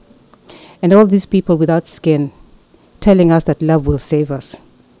again. And all these people without skin telling us that love will save us,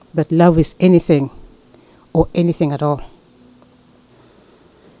 that love is anything or anything at all.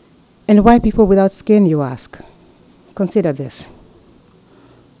 And why people without skin, you ask? Consider this.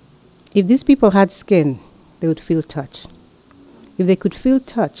 If these people had skin, they would feel touch. If they could feel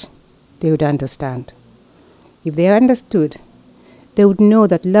touch, they would understand. If they understood, they would know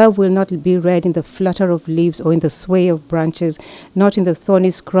that love will not be read in the flutter of leaves or in the sway of branches, not in the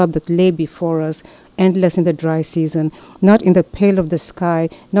thorny scrub that lay before us, endless in the dry season, not in the pale of the sky,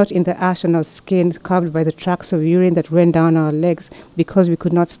 not in the ash on our skin carved by the tracks of urine that ran down our legs because we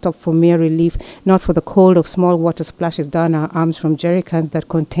could not stop for mere relief, not for the cold of small water splashes down our arms from jerry cans that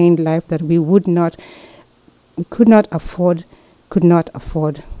contained life that we could not afford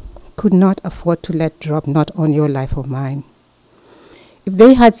to let drop, not on your life or mine. If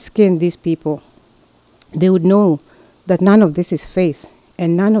they had skin, these people, they would know that none of this is faith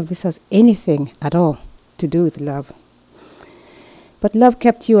and none of this has anything at all to do with love. But love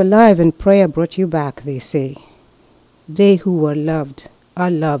kept you alive and prayer brought you back, they say. They who were loved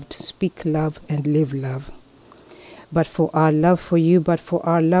are loved, speak love and live love. But for our love for you, but for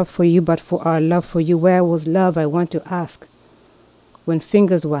our love for you, but for our love for you, where was love, I want to ask? When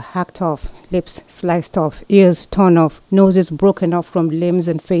fingers were hacked off, lips sliced off, ears torn off, noses broken off from limbs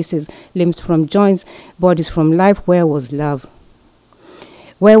and faces, limbs from joints, bodies from life, where was love?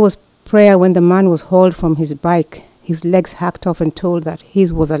 Where was prayer when the man was hauled from his bike, his legs hacked off and told that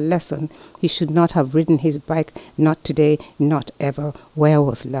his was a lesson? He should not have ridden his bike, not today, not ever. Where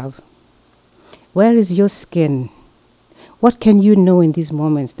was love? Where is your skin? What can you know in these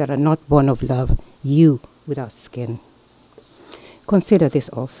moments that are not born of love, you without skin? Consider this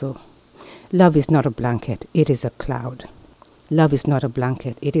also. Love is not a blanket, it is a cloud. Love is not a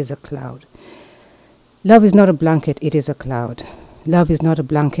blanket, it is a cloud. Love is not a blanket, it is a cloud. Love is not a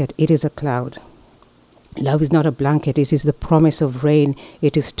blanket, it is a cloud. Love is not a blanket, it is the promise of rain,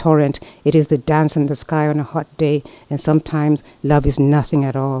 it is torrent, it is the dance in the sky on a hot day, and sometimes love is nothing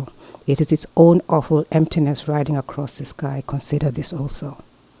at all. It is its own awful emptiness riding across the sky. Consider this also.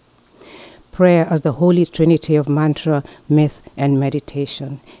 Prayer as the holy trinity of mantra, myth, and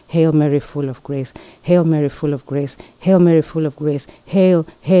meditation. Hail Mary, full of grace. Hail Mary, full of grace. Hail Mary, full of grace. Hail,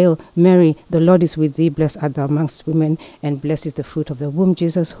 hail, Mary, the Lord is with thee. Blessed art thou amongst women, and blessed is the fruit of the womb,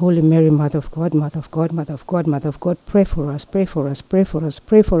 Jesus. Holy Mary, Mother of God, Mother of God, Mother of God, Mother of God, pray for us, pray for us, pray for us,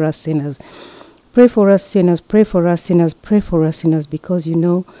 pray for us sinners. Pray for us sinners, pray for us sinners, pray for us sinners, because you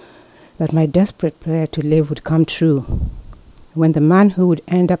know that my desperate prayer to live would come true when the man who would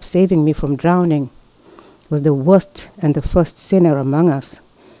end up saving me from drowning was the worst and the first sinner among us,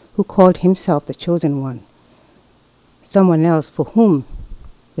 who called himself the chosen one, someone else for whom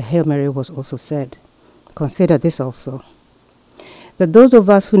the Hail Mary was also said. Consider this also, that those of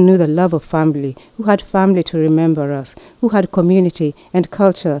us who knew the love of family, who had family to remember us, who had community and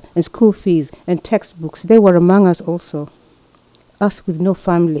culture and school fees and textbooks, they were among us also. Us with no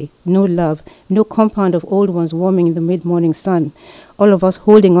family, no love, no compound of old ones warming in the mid-morning sun, all of us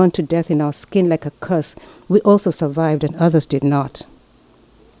holding on to death in our skin like a curse, we also survived and others did not.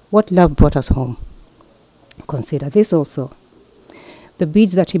 What love brought us home? Consider this also. The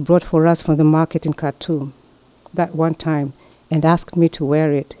beads that he brought for us from the market in Khartoum, that one time, and asked me to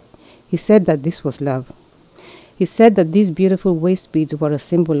wear it. He said that this was love. He said that these beautiful waist beads were a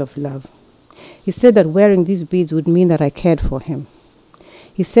symbol of love. He said that wearing these beads would mean that I cared for him.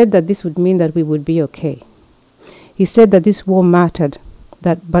 He said that this would mean that we would be okay. He said that this war mattered,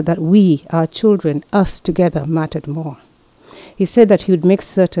 but that we, our children, us together mattered more. He said that he would make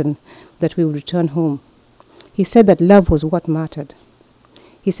certain that we would return home. He said that love was what mattered.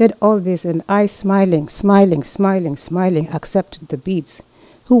 He said all this, and I, smiling, accepted the beads.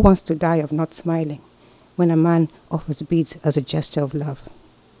 Who wants to die of not smiling when a man offers beads as a gesture of love?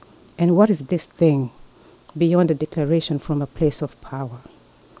 And what is this thing beyond a declaration from a place of power?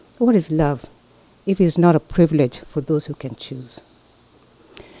 What is love if it is not a privilege for those who can choose?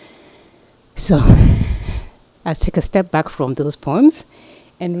 So I'll take a step back from those poems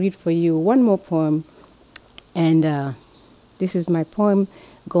and read for you one more poem. And this is my poem,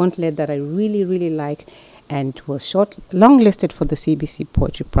 Gauntlet, that I really, really like, and was long listed for the CBC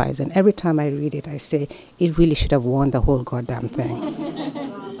Poetry Prize. And every time I read it, I say, it really should have won the whole goddamn thing.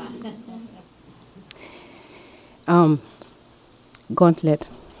 Gauntlet.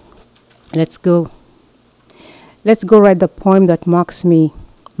 Let's go. Let's go write the poem that marks me,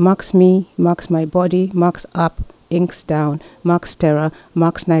 marks my body, marks up, inks down, marks terror,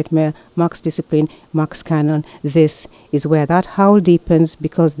 marks nightmare, marks discipline, marks canon. This is where that howl deepens,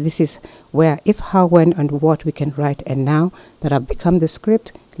 because this is where if, how, when, and what we can write. And now that I've become the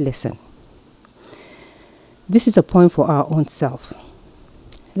script, listen. This is a poem for our own self.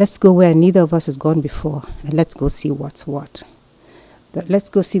 Let's go where neither of us has gone before, and let's go see what's what. Let's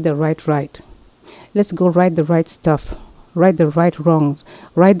go see the right. Let's go write the right stuff, write the right wrongs,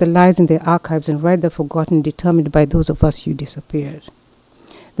 write the lies in the archives, and write the forgotten determined by those of us who disappeared.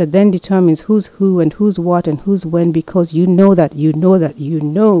 That then determines who's who and who's what and who's when, because you know that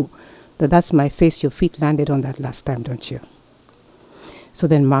that's my face your feet landed on that last time, don't you? So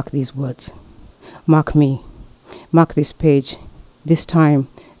then mark these words. Mark me. Mark this page, this time,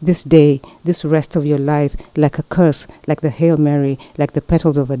 this day, this rest of your life, like a curse, like the Hail Mary, like the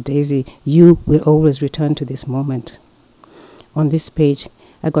petals of a daisy. You will always return to this moment. On this page,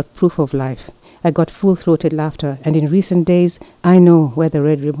 I got proof of life. I got full-throated laughter, and in recent days, I know where the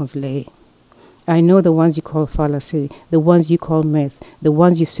red ribbons lay. I know the ones you call fallacy, the ones you call myth, the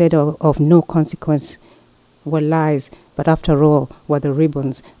ones you said of no consequence were lies, but after all were the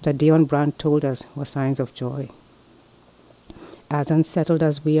ribbons that Dion Brown told us were signs of joy. as unsettled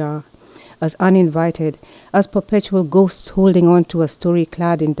as we are, as uninvited, as perpetual ghosts holding on to a story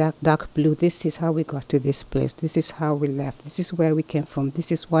clad in dark, dark blue. This is how we got to this place. This is how we left. This is where we came from.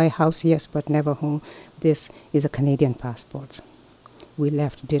 This is why house, yes, but never home. This is a Canadian passport. We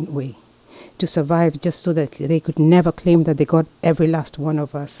left, didn't we? To survive just so that they could never claim that they got every last one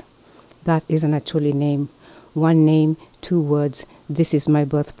of us. That isn't actually name. One name, two words. This is my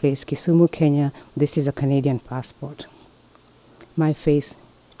birthplace, Kisumu, Kenya. This is a Canadian passport. My face,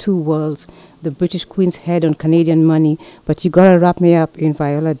 two worlds, the British Queen's head on Canadian money, but you gotta wrap me up in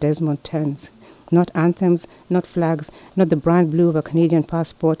Viola Desmond terms. Not anthems, not flags, not the brand blue of a Canadian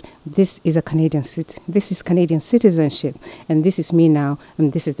passport. This is a Canadian this is Canadian citizenship, and this is me now,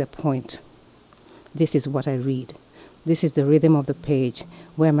 and this is the point. This is what I read. This is the rhythm of the page,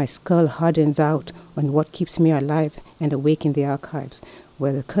 where my skull hardens out on what keeps me alive and awake in the archives,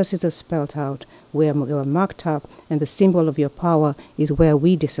 where the curses are spelt out, where we are marked up, and the symbol of your power is where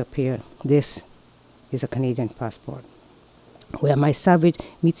we disappear. This is a Canadian passport. Where my savage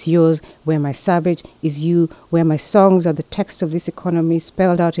meets yours, where my savage is you, where my songs are the text of this economy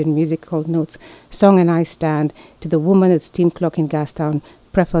spelled out in musical notes. Song and I stand to the woman at steam clock in Gastown,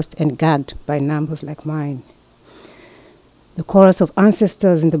 prefaced and gagged by numbers like mine. The chorus of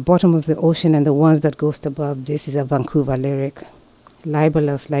ancestors in the bottom of the ocean and the ones that ghost above. This is a Vancouver lyric.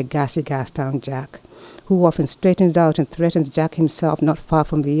 Libelous like Gassy Gastown Jack, who often straightens out and threatens Jack himself not far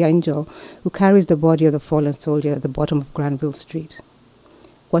from the angel who carries the body of the fallen soldier at the bottom of Granville Street.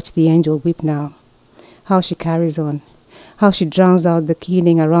 Watch the angel weep now, how she carries on, how she drowns out the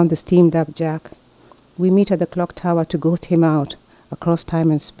keening around the steamed up Jack. We meet at the clock tower to ghost him out, across time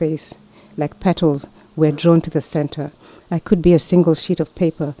and space. Like petals, we're drawn to the center. I could be a single sheet of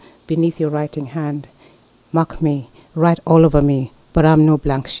paper beneath your writing hand. Mark me, write all over me, but I'm no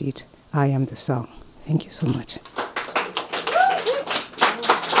blank sheet. I am the song. Thank you so much.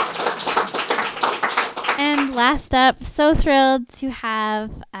 And last up, so thrilled to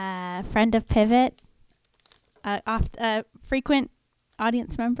have a friend of Pivot, a frequent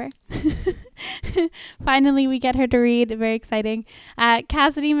audience member. Finally, we get her to read. Very exciting.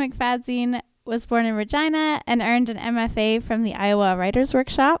 Cassidy McFadzean was born in Regina and earned an MFA from the Iowa Writers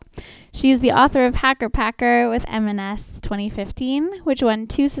Workshop. She is the author of Hacker Packer with M&S 2015, which won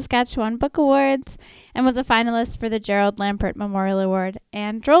 2 Saskatchewan Book Awards and was a finalist for the Gerald Lampert Memorial Award,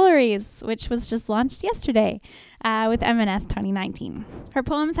 and Drolleries, which was just launched yesterday with M&S 2019. Her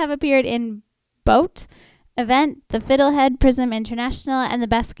poems have appeared in Boat, Event, the Fiddlehead Prism International, and the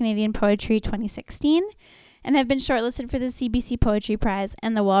Best Canadian Poetry 2016, and have been shortlisted for the CBC Poetry Prize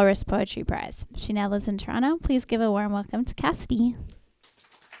and the Walrus Poetry Prize. She now lives in Toronto. Please give a warm welcome to Cassidy.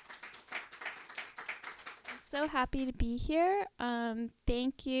 So happy to be here.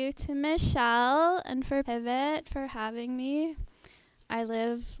 Thank you to Michelle and for Pivot for having me. I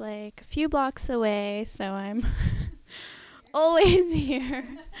live like a few blocks away, so I'm always here.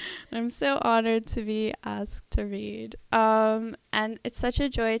 I'm so honored to be asked to read. And it's such a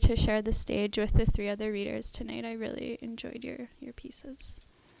joy to share the stage with the 3 other readers tonight. I really enjoyed your pieces.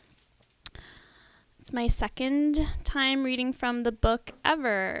 It's my second time reading from the book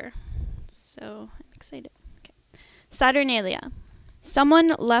ever, so I'm excited. Okay. Saturnalia.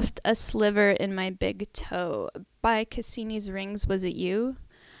 Someone left a sliver in my big toe. By Cassini's rings, was it you?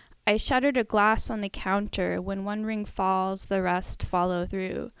 I shattered a glass on the counter. When one ring falls, the rest follow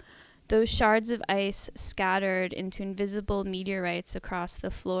through. Those shards of ice scattered into invisible meteorites across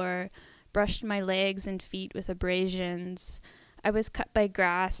the floor brushed my legs and feet with abrasions. I was cut by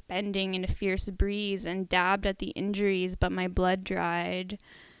grass, bending in a fierce breeze, and dabbed at the injuries, but my blood dried.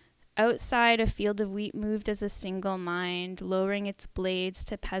 Outside, a field of wheat moved as a single mind, lowering its blades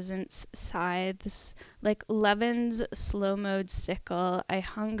to peasants' scythes. Like Levin's slow-mowed sickle, I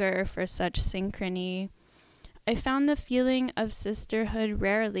hunger for such synchrony. I found the feeling of sisterhood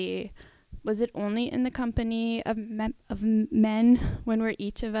rarely. Was it only in the company of men when we're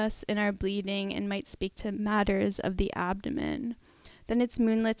each of us in our bleeding and might speak to matters of the abdomen? Then it's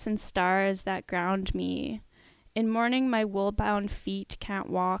moonlets and stars that ground me. In morning, my wool-bound feet can't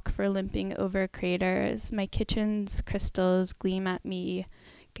walk for limping over craters. My kitchen's crystals gleam at me,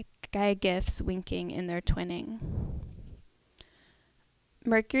 Gaia gifts winking in their twinning.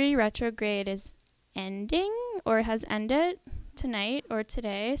 Mercury retrograde is ending or has ended tonight or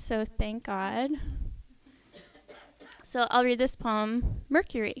today, so thank God. So I'll read this poem,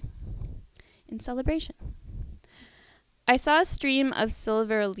 Mercury, in celebration. I saw a stream of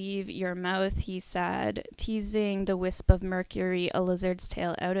silver leave your mouth, he said, teasing the wisp of mercury, a lizard's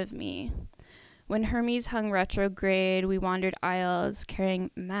tail, out of me. When Hermes hung retrograde, we wandered aisles carrying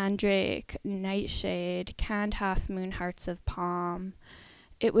mandrake, nightshade, canned half-moon hearts of palm.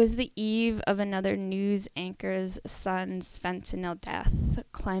 It was the eve of another news anchor's son's fentanyl death,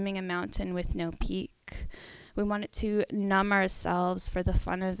 climbing a mountain with no peak. We wanted to numb ourselves for the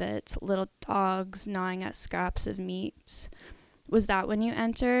fun of it, little dogs gnawing at scraps of meat. Was that when you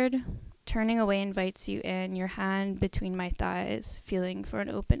entered? Turning away invites you in, your hand between my thighs, feeling for an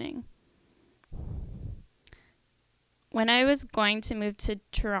opening. When I was going to move to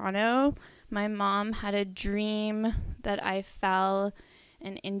Toronto, my mom had a dream that I fell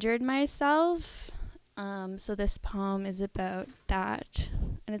and injured myself. So this poem is about that,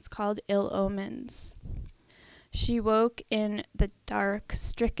 and it's called Ill Omens. She woke in the dark,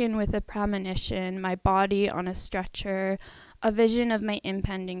 stricken with a premonition, my body on a stretcher, a vision of my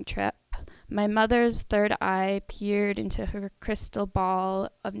impending trip. My mother's third eye peered into her crystal ball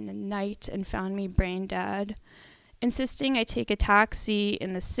of the night and found me brain dead. Insisting I take a taxi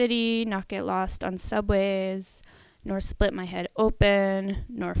in the city, not get lost on subways, nor split my head open,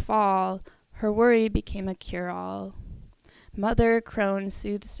 nor fall, her worry became a cure-all. Mother, crone,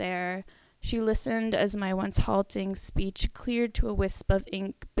 soothsayer, she listened as my once halting speech cleared to a wisp of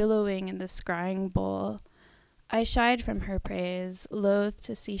ink billowing in the scrying bowl. I shied from her praise, loath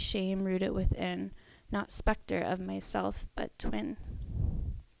to see shame rooted within, not spectre of myself, but twin.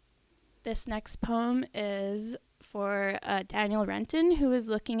 This next poem is for Daniel Renton, who is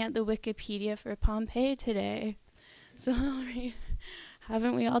looking at the Wikipedia for Pompeii today. So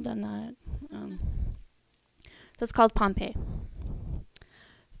haven't we all done that? So it's called Pompeii.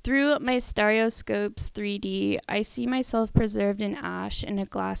 Through my stereoscope's 3D, I see myself preserved in ash in a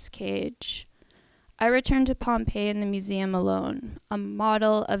glass cage. I return to Pompeii in the museum alone, a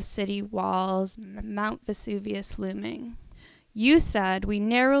model of city walls, Mount Vesuvius looming. You said we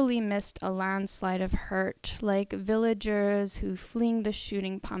narrowly missed a landslide of hurt, like villagers who, fleeing the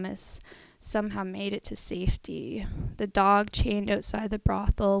shooting pumice, somehow made it to safety. The dog chained outside the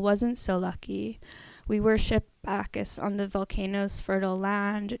brothel wasn't so lucky. We worshipped Bacchus on the volcano's fertile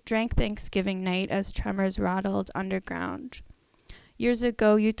land, drank Thanksgiving night as tremors rattled underground. Years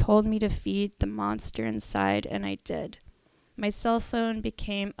ago, you told me to feed the monster inside, and I did. My cell phone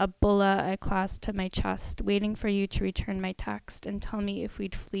became a bulla I clasped to my chest, waiting for you to return my text and tell me if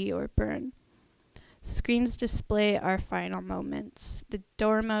we'd flee or burn. Screens display our final moments. The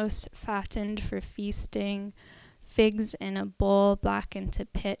dormouse fattened for feasting, figs in a bowl blackened to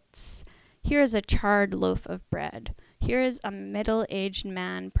pits. Here is a charred loaf of bread. Here is a middle-aged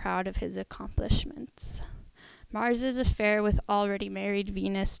man proud of his accomplishments. Mars's affair with already married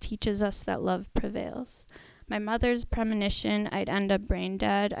Venus teaches us that love prevails. My mother's premonition I'd end up brain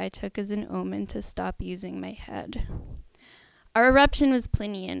dead I took as an omen to stop using my head. Our eruption was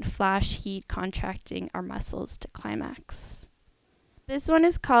Plinian, flash heat contracting our muscles to climax. This one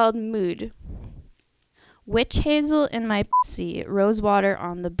is called Mood. Witch hazel in my pussy, rosewater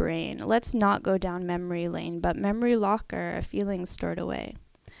on the brain. Let's not go down memory lane, but memory locker, a feeling stored away.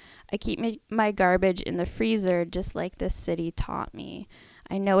 I keep my garbage in the freezer just like this city taught me.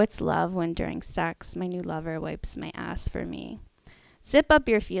 I know it's love when during sex my new lover wipes my ass for me. Zip up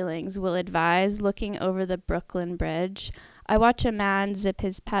your feelings, will advise, looking over the Brooklyn Bridge. I watch a man zip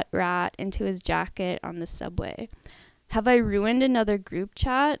his pet rat into his jacket on the subway. Have I ruined another group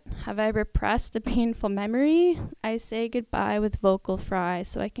chat? Have I repressed a painful memory? I say goodbye with vocal fry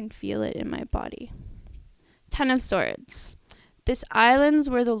so I can feel it in my body. 10 of Swords. This island's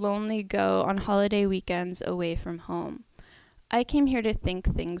where the lonely go on holiday weekends away from home. I came here to think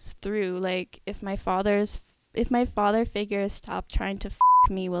things through, like if my father figure stopped trying to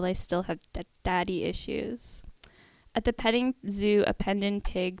me, will I still have daddy issues? At the petting zoo, a pendant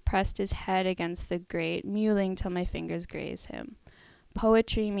pig pressed his head against the grate, mewling till my fingers graze him.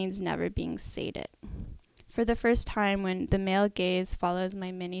 Poetry means never being sated. For the first time, when the male gaze follows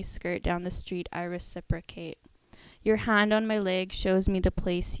my mini skirt down the street, I reciprocate. Your hand on my leg shows me the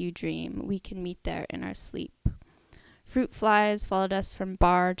place you dream. We can meet there in our sleep. Fruit flies followed us from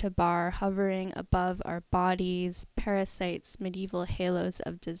bar to bar, hovering above our bodies, parasites, medieval halos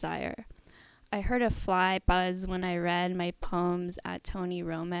of desire. I heard a fly buzz when I read my poems at Tony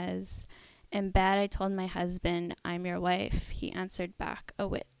Roma's. In bed, I told my husband, I'm your wife. He answered back, a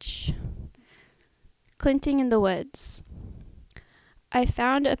witch. Clinting in the woods. I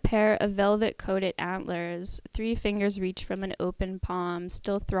found a pair of velvet-coated antlers. 3 fingers reached from an open palm,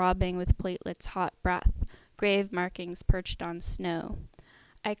 still throbbing with platelets' hot breath. Grave markings perched on snow.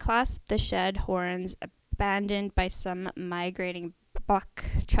 I clasped the shed horns, abandoned by some migrating buck,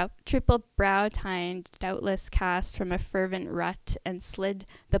 triple brow-tined, doubtless cast from a fervent rut, and slid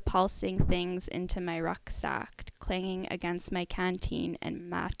the pulsing things into my rucksack, clanging against my canteen and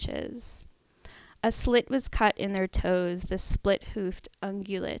matches. A slit was cut in their toes, the split-hoofed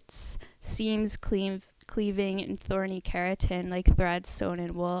ungulates, seams cleaving in thorny keratin like threads sewn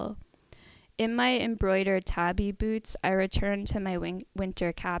in wool. In my embroidered tabby boots, I returned to my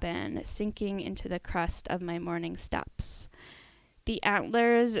winter cabin, sinking into the crust of my morning steps. The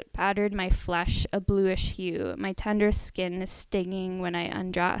antlers battered my flesh a bluish hue, my tender skin stinging when I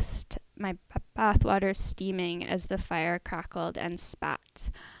undressed, my bathwater steaming as the fire crackled and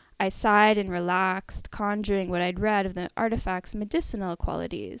spat. I sighed and relaxed, conjuring what I'd read of the artifact's medicinal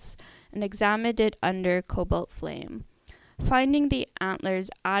qualities, and examined it under cobalt flame. Finding the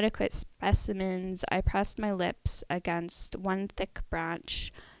antlers adequate specimens, I pressed my lips against one thick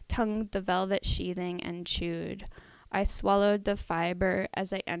branch, tongued the velvet sheathing, and chewed. I swallowed the fiber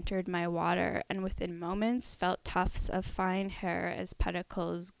as I entered my water, and within moments felt tufts of fine hair as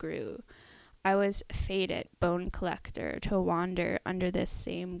pedicles grew. I was fated, bone collector, to wander under this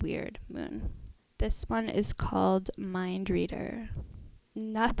same weird moon. This one is called Mind Reader.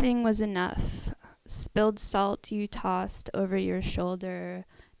 Nothing was enough. Spilled salt you tossed over your shoulder,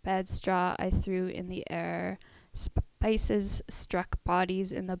 bed straw I threw in the air, spices struck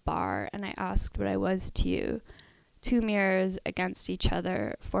bodies in the bar, and I asked what I was to you. Two mirrors against each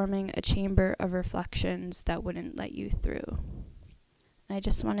other, forming a chamber of reflections that wouldn't let you through. And I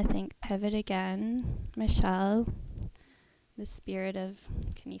just want to thank Pivot again, Michelle, the spirit of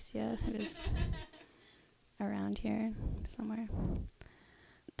Kinesia, who is around here somewhere.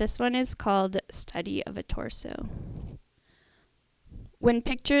 This one is called Study of a Torso. When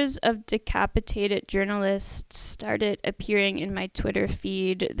pictures of decapitated journalists started appearing in my Twitter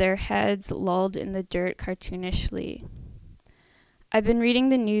feed, their heads lolled in the dirt cartoonishly. I've been reading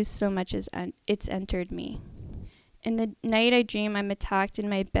the news so much as it's entered me. In the night I dream I'm attacked in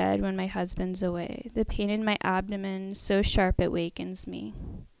my bed when my husband's away. The pain in my abdomen, so sharp it wakens me.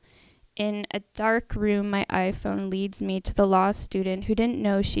 In a dark room, my iPhone leads me to the law student who didn't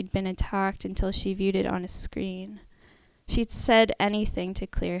know she'd been attacked until she viewed it on a screen. She'd said anything to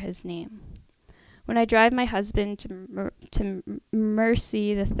clear his name. When I drive my husband to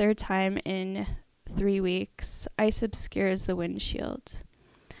Mercy the third time in 3 weeks, ice obscures the windshield.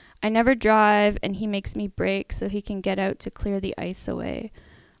 I never drive, and he makes me brake so he can get out to clear the ice away.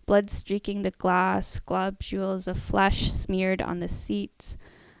 Blood streaking the glass, globules of flesh smeared on the seat.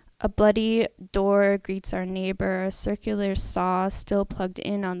 A bloody door greets our neighbor, a circular saw still plugged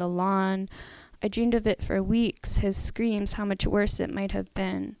in on the lawn. I dreamed of it for weeks, his screams, how much worse it might have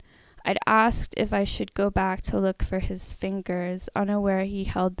been. I'd asked if I should go back to look for his fingers, unaware he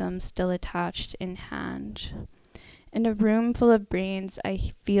held them still attached in hand. In a room full of brains, I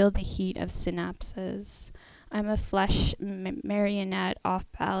feel the heat of synapses. I'm a flesh marionette off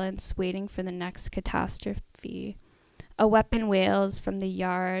balance, waiting for the next catastrophe. A weapon wails from the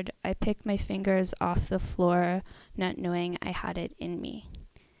yard. I pick my fingers off the floor, not knowing I had it in me.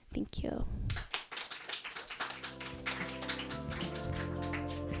 Thank you.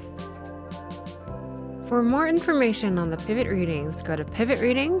 For more information on the Pivot Readings, go to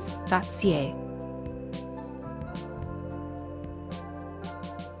pivotreadings.ca.